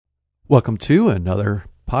Welcome to another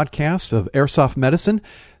podcast of Airsoft Medicine.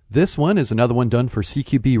 This one is another one done for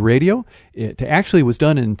CQB Radio. It actually was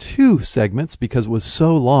done in two segments because it was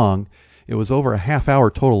so long. It was over a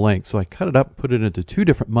half-hour total length, so I cut it up and put it into two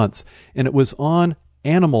different months, and it was on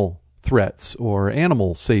animal threats or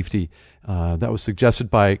animal safety. That was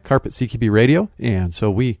suggested by Carpet CQB Radio, and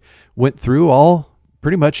so we went through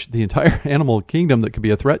pretty much the entire animal kingdom that could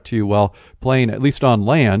be a threat to you while playing, at least on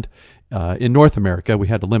land. In North America, we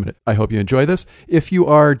had to limit it. I hope you enjoy this. If you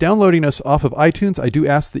are downloading us off of iTunes, I do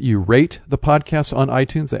ask that you rate the podcast on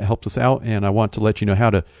iTunes. That helps us out, and I want to let you know how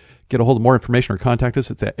to get a hold of more information or contact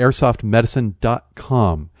us. It's at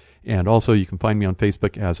airsoftmedicine.com. And also, you can find me on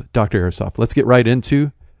Facebook as Dr. Airsoft. Let's get right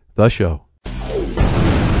into the show.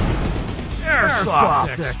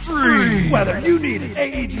 Airsoft Extreme! Whether you need an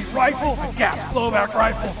AEG rifle, a gas blowback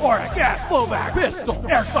rifle, or a gas blowback pistol,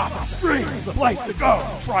 Airsoft Extreme is the place to go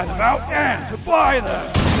to try them out and to buy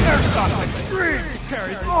them. Airsoft Extreme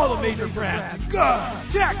carries all the major brands of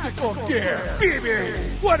guns, tactical gear,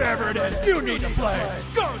 BBs, whatever it is you need to play.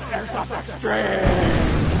 Go to Airsoft Extreme!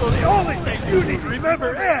 So the only thing you need to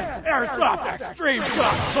remember is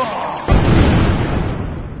AirsoftExtreme.com!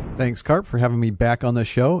 Thanks, Carp, for having me back on the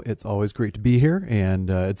show. It's always great to be here,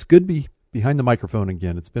 and it's good to be behind the microphone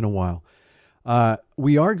again. It's been a while.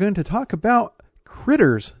 We are going to talk about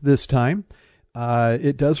critters this time.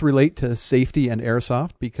 It does relate to safety and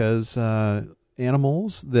airsoft because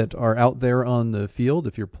animals that are out there on the field,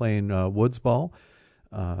 if you're playing woods ball,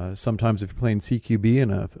 sometimes if you're playing CQB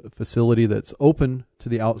in a facility that's open to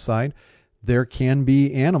the outside, there can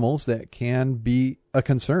be animals that can be a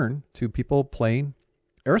concern to people playing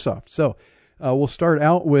airsoft. So we'll start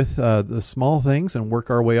out with the small things and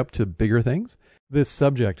work our way up to bigger things. This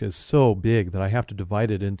subject is so big that I have to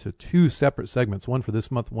divide it into two separate segments, one for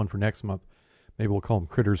this month, one for next month. Maybe we'll call them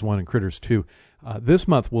Critters 1 and Critters 2. This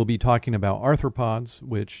month we'll be talking about arthropods,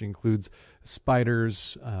 which includes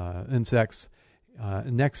spiders, insects.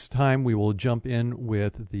 Next time we will jump in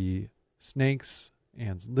with the snakes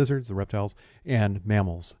and lizards, the reptiles, and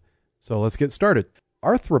mammals. So let's get started.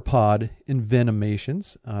 Arthropod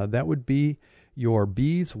envenomations, that would be your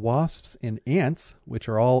bees, wasps, and ants, which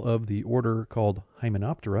are all of the order called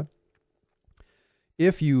Hymenoptera.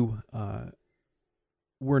 If you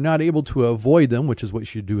were not able to avoid them, which is what you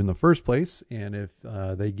should do in the first place, and if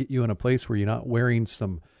they get you in a place where you're not wearing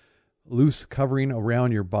some loose covering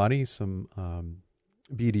around your body, some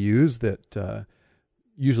BDUs that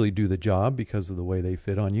usually do the job because of the way they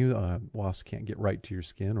fit on you, wasps can't get right to your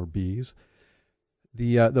skin, or bees.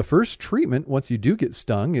 The first treatment, once you do get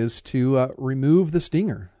stung, is to remove the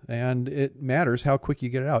stinger. And it matters how quick you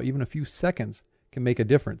get it out. Even a few seconds can make a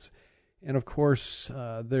difference. And of course,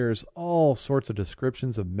 there's all sorts of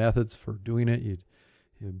descriptions of methods for doing it.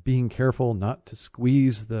 You're being careful not to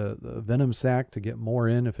squeeze the venom sac to get more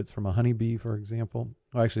in if it's from a honeybee, for example.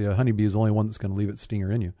 Well, actually, a honeybee is the only one that's going to leave its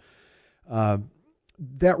stinger in you.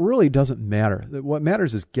 That really doesn't matter. What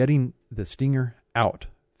matters is getting the stinger out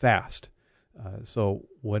fast. So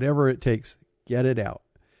whatever it takes, get it out.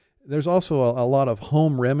 There's also a lot of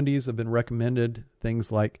home remedies have been recommended,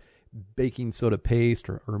 things like baking soda paste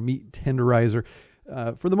or meat tenderizer.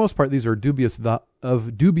 For the most part, these are dubious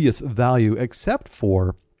value, except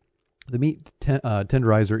for the meat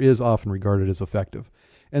tenderizer is often regarded as effective.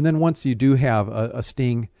 And then once you do have a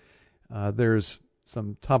sting, there's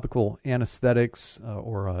some topical anesthetics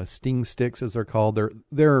or sting sticks, as they're called.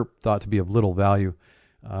 They're thought to be of little value.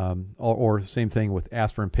 Or same thing with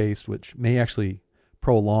aspirin paste, which may actually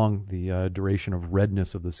prolong the duration of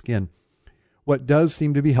redness of the skin. What does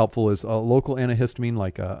seem to be helpful is a local antihistamine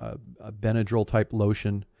like a Benadryl type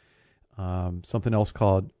lotion. Something else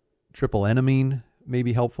called triple-enamine may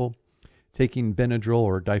be helpful. Taking Benadryl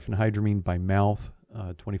or diphenhydramine by mouth,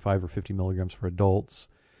 25 or 50 milligrams for adults,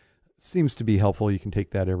 seems to be helpful. You can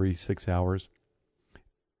take that every 6 hours.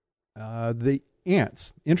 The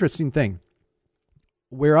ants, interesting thing.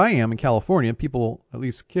 Where I am in California, people, at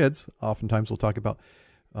least kids, oftentimes will talk about,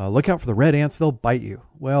 look out for the red ants, they'll bite you.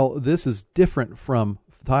 Well, this is different from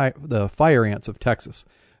the fire ants of Texas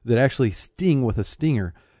that actually sting with a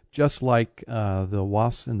stinger, just like the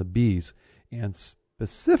wasps and the bees. And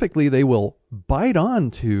specifically, they will bite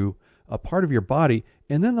onto a part of your body,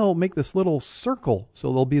 and then they'll make this little circle. So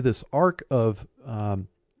there'll be this arc of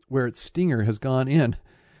where its stinger has gone in.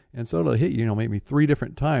 And so it'll hit you, maybe 3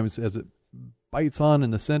 different times as it bites on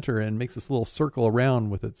in the center and makes this little circle around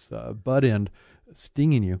with its butt end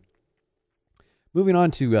stinging you. Moving on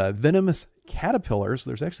to venomous caterpillars.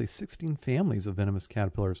 There's actually 16 families of venomous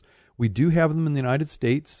caterpillars. We do have them in the United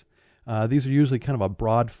States. These are usually kind of a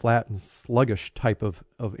broad, flat, and sluggish type of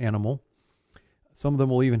animal. Some of them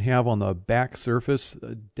will even have on the back surface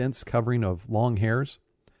a dense covering of long hairs.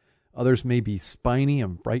 Others may be spiny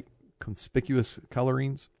and bright, conspicuous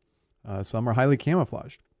colorings. Some are highly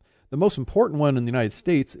camouflaged. The most important one in the United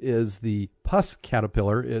States is the pus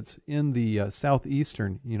caterpillar. It's in the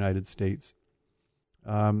southeastern United States.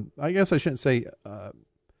 I guess I shouldn't say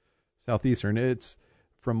southeastern. It's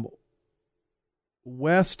from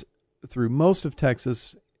west through most of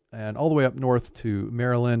Texas and all the way up north to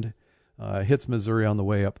Maryland, hits Missouri on the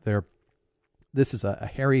way up there. This is a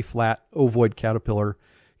hairy, flat, ovoid caterpillar.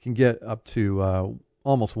 Can get up to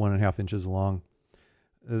almost 1.5 inches long.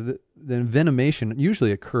 The envenomation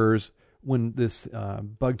usually occurs when this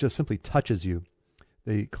bug just simply touches you.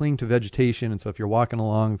 They cling to vegetation, and so if you're walking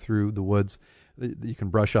along through the woods, you can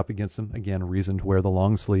brush up against them. Again, a reason to wear the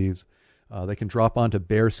long sleeves. They can drop onto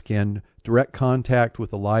bare skin. Direct contact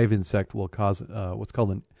with a live insect will cause what's called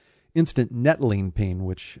an instant nettling pain,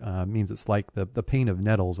 which means it's like the pain of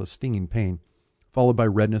nettles, a stinging pain, followed by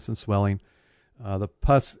redness and swelling. The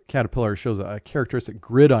pus caterpillar shows a characteristic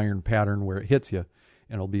gridiron pattern where it hits you,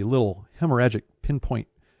 and it'll be little hemorrhagic pinpoint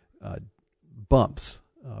bumps,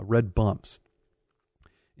 red bumps.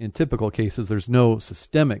 In typical cases, there's no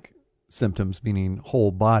systemic symptoms, meaning whole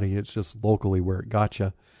body. It's just locally where it got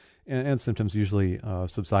you. And symptoms usually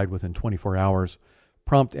subside within 24 hours.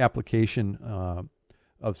 Prompt application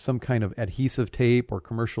of some kind of adhesive tape or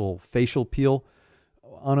commercial facial peel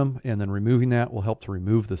on them, and then removing that will help to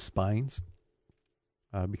remove the spines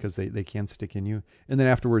because they can stick in you. And then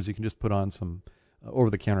afterwards, you can just put on some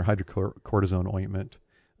over-the-counter hydrocortisone ointment.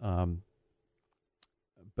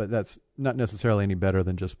 But that's not necessarily any better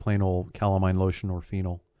than just plain old calamine lotion or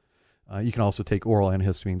phenol. You can also take oral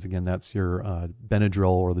antihistamines. Again, that's your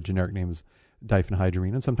Benadryl, or the generic name is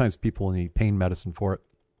diphenhydramine. And sometimes people need pain medicine for it.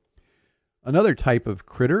 Another type of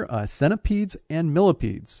critter, centipedes and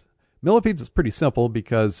millipedes. Millipedes is pretty simple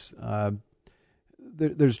because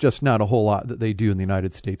there's just not a whole lot that they do in the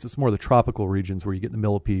United States. It's more the tropical regions where you get the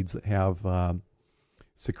millipedes that have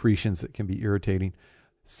secretions that can be irritating.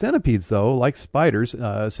 Centipedes, though, like spiders,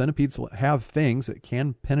 centipedes have fangs that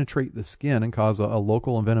can penetrate the skin and cause a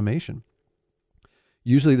local envenomation.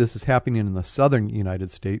 Usually this is happening in the southern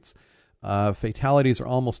United States. Fatalities are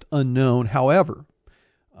almost unknown. However,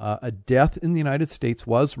 a death in the United States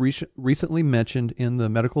was recently mentioned in the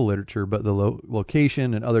medical literature, but the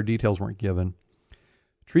location and other details weren't given.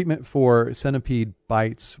 Treatment for centipede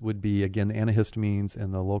bites would be, again, the antihistamines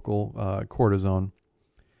and the local cortisone.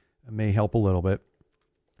 It may help a little bit.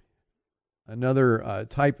 Another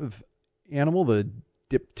type of animal, the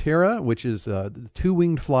Diptera, which is the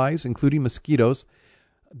two-winged flies, including mosquitoes.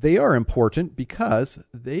 They are important because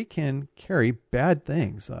they can carry bad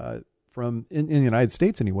things. In the United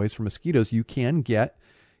States anyways, from mosquitoes, you can get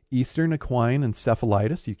Eastern equine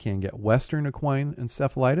encephalitis. You can get Western equine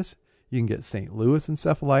encephalitis. You can get St. Louis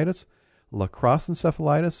encephalitis, La Crosse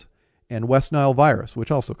encephalitis, and West Nile virus,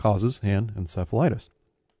 which also causes hand encephalitis.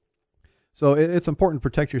 So it's important to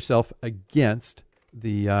protect yourself against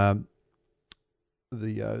the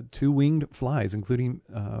two-winged flies, including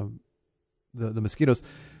the mosquitoes.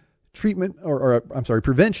 Treatment,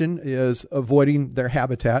 prevention is avoiding their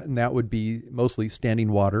habitat, and that would be mostly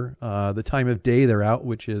standing water. The time of day they're out,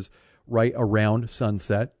 which is right around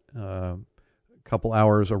sunset, a couple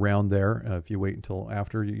hours around there. If you wait until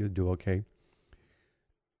after, you do okay.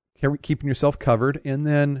 Keeping yourself covered, and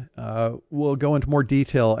then we'll go into more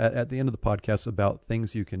detail at the end of the podcast about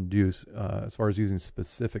things you can do as far as using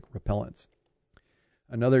specific repellents.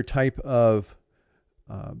 Another type of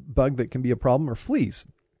bug that can be a problem are fleas.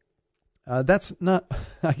 That's not,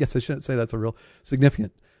 I guess I shouldn't say that's a real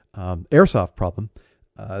significant airsoft problem.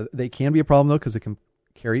 They can be a problem, though, because it can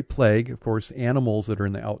carry plague. Of course, animals that are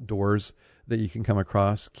in the outdoors that you can come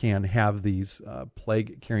across can have these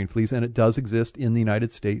plague-carrying fleas, and it does exist in the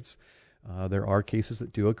United States. There are cases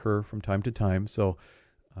that do occur from time to time, so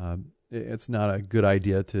it's not a good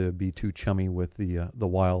idea to be too chummy with the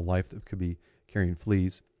wildlife that could be carrying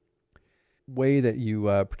fleas. Way that you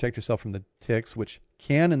protect yourself from the ticks, which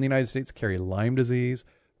can in the United States carry Lyme disease,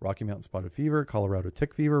 Rocky Mountain spotted fever, Colorado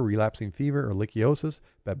tick fever, relapsing fever, ehrlichiosis,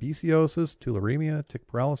 babesiosis, tularemia, tick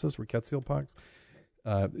paralysis, rickettsial pox,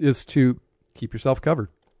 is to keep yourself covered.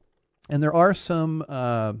 And there are some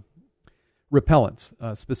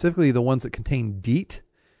repellents, specifically the ones that contain DEET,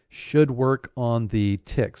 should work on the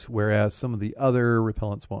ticks, whereas some of the other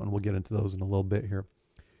repellents won't, and we'll get into those in a little bit here.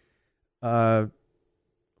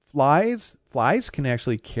 Flies can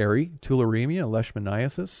actually carry tularemia,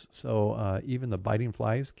 leishmaniasis, so even the biting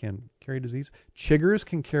flies can carry disease. Chiggers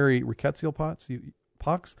can carry rickettsial pox.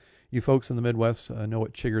 You folks in the Midwest know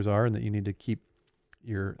what chiggers are, and that you need to keep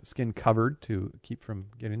your skin covered to keep from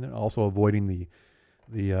getting them. Also avoiding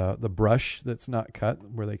the brush that's not cut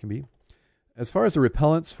where they can be. As far as the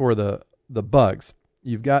repellents for the bugs,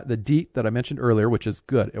 you've got the DEET that I mentioned earlier, which is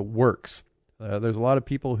good. It works. There's a lot of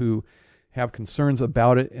people who have concerns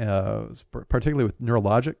about it, particularly with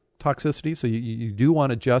neurologic toxicity. So you do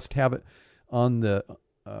want to just have it on the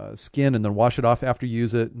skin and then wash it off after you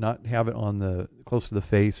use it, not have it on close to the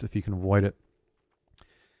face if you can avoid it.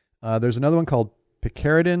 There's another one called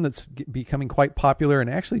picaridin that's becoming quite popular and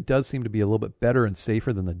actually does seem to be a little bit better and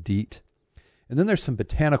safer than the DEET. And then there's some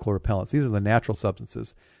botanical repellents. These are the natural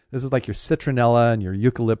substances. This is like your citronella and your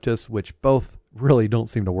eucalyptus, which both really don't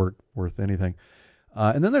seem to work worth anything.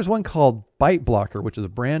 And then there's one called Bite Blocker, which is a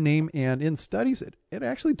brand name. And in studies, it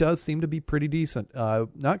actually does seem to be pretty decent.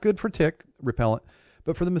 Not good for tick repellent,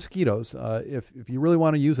 but for the mosquitoes. If you really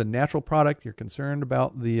want to use a natural product, you're concerned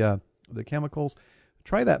about the chemicals,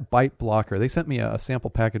 try that Bite Blocker. They sent me a sample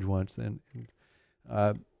package once, and it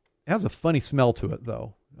has a funny smell to it,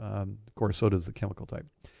 though. Of course, so does the chemical type.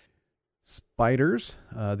 Spiders,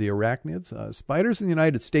 the arachnids. Spiders in the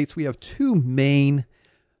United States, we have two main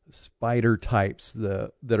spider types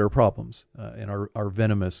that are problems and are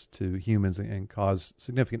venomous to humans and cause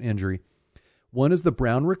significant injury. One is the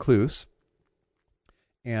brown recluse.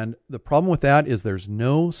 And the problem with that is there's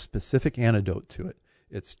no specific antidote to it.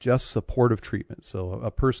 It's just supportive treatment. So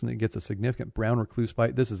a person that gets a significant brown recluse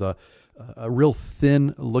bite, this is a real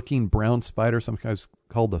thin-looking brown spider, sometimes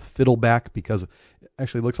called the fiddleback, because it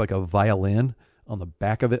actually looks like a violin on the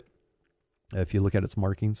back of it, if you look at its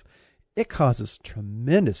markings. It causes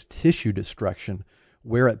tremendous tissue destruction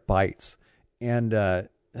where it bites. And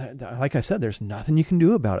like I said, there's nothing you can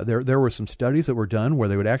do about it. There were some studies that were done where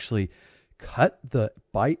they would actually cut the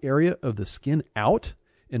bite area of the skin out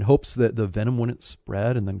in hopes that the venom wouldn't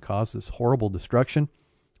spread and then cause this horrible destruction.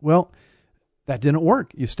 Well, that didn't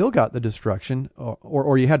work. You still got the destruction,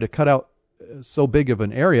 or you had to cut out so big of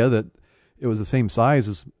an area that it was the same size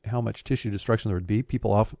as how much tissue destruction there would be.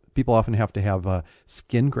 People often have to have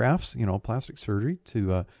skin grafts, plastic surgery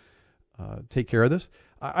to take care of this.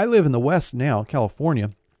 I live in the West now,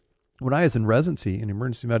 California. When I was in residency in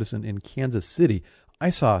emergency medicine in Kansas City, I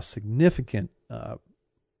saw significant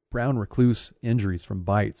brown recluse injuries from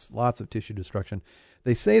bites, lots of tissue destruction.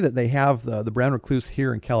 They say that they have the brown recluse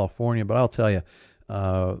here in California, but I'll tell you,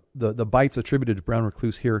 the bites attributed to brown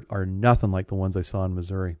recluse here are nothing like the ones I saw in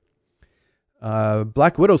Missouri.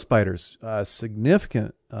 Black widow spiders,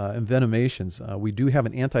 significant envenomations. We do have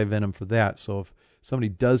an anti-venom for that, so if somebody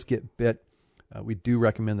does get bit, we do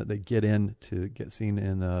recommend that they get in to get seen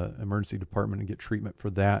in the emergency department and get treatment for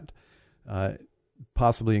that,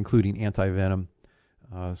 possibly including anti-venom.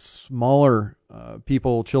 Smaller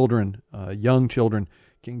people, children, young children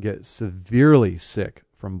can get severely sick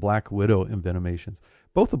from black widow envenomations.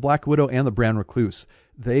 Both the black widow and the brown recluse.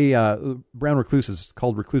 Brown recluse is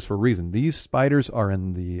called recluse for a reason. These spiders are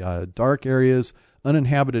in the dark areas,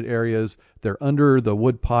 uninhabited areas. They're under the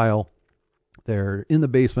wood pile. They're in the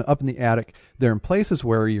basement, up in the attic. They're in places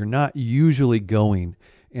where you're not usually going,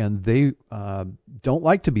 and they don't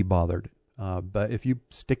like to be bothered. But if you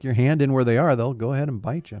stick your hand in where they are, they'll go ahead and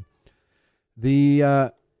bite you.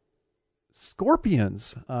 The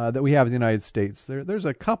scorpions that we have in the United States, there's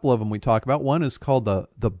a couple of them we talk about. One is called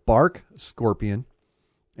the bark scorpion,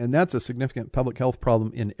 and that's a significant public health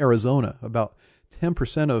problem in Arizona. About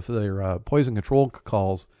 10% of their poison control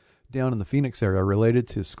calls down in the Phoenix area are related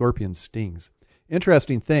to scorpion stings.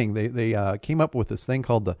 Interesting thing, they came up with this thing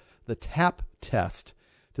called the TAP test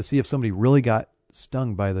to see if somebody really got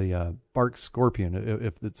stung by the bark scorpion,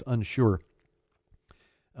 if it's unsure.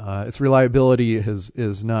 Its reliability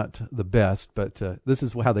is not the best, but this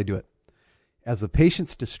is how they do it. As the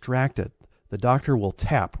patient's distracted, the doctor will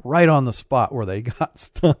tap right on the spot where they got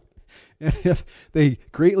stung. And if they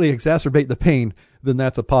greatly exacerbate the pain, then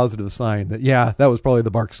that's a positive sign that, yeah, that was probably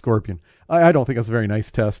the bark scorpion. I don't think that's a very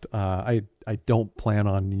nice test. I don't plan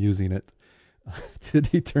on using it to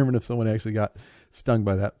determine if someone actually got stung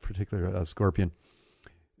by that particular scorpion.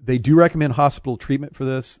 They do recommend hospital treatment for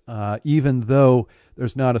this, even though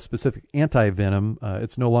there's not a specific anti-venom.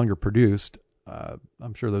 It's no longer produced.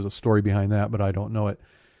 I'm sure there's a story behind that, but I don't know it.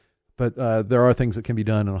 But there are things that can be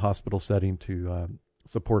done in a hospital setting to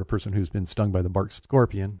support a person who's been stung by the bark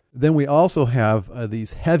scorpion. Then we also have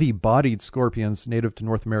these heavy-bodied scorpions native to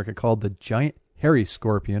North America called the giant hairy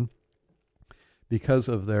scorpion because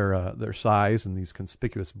of their size and these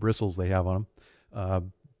conspicuous bristles they have on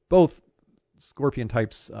them. Both scorpion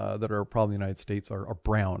types that are probably in the United States are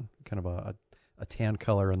brown, kind of a tan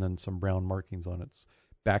color, and then some brown markings on its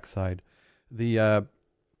backside. The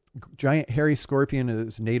Giant hairy scorpion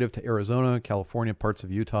is native to Arizona, California, parts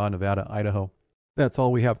of Utah, Nevada, Idaho. That's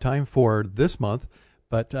all we have time for this month.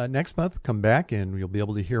 But next month, come back and you'll be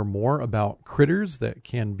able to hear more about critters that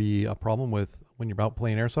can be a problem with when you're out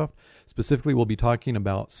playing airsoft. Specifically, we'll be talking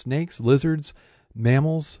about snakes, lizards,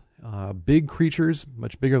 mammals, big creatures,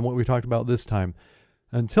 much bigger than what we talked about this time.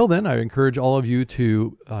 Until then, I encourage all of you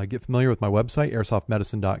to get familiar with my website,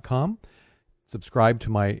 airsoftmedicine.com. Subscribe to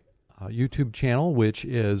my YouTube channel, which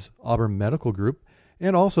is Auburn Medical Group.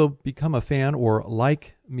 And also become a fan or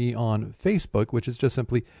like me on Facebook, which is just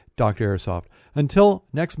simply Dr. Airsoft. Until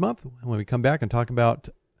next month, when we come back and talk about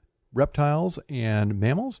reptiles and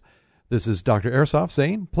mammals, this is Dr. Airsoft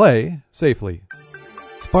saying, play safely.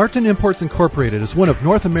 Spartan Imports Incorporated is one of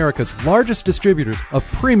North America's largest distributors of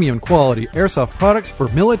premium quality airsoft products for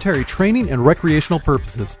military training and recreational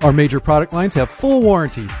purposes. Our major product lines have full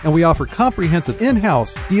warranties, and we offer comprehensive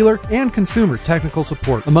in-house, dealer, and consumer technical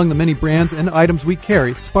support. Among the many brands and items we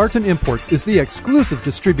carry, Spartan Imports is the exclusive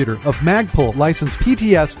distributor of Magpul licensed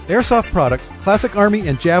PTS airsoft products, Classic Army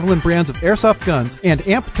and Javelin brands of airsoft guns, and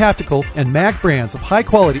AMP Tactical and MAG brands of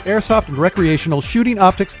high-quality airsoft and recreational shooting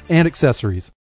optics and accessories.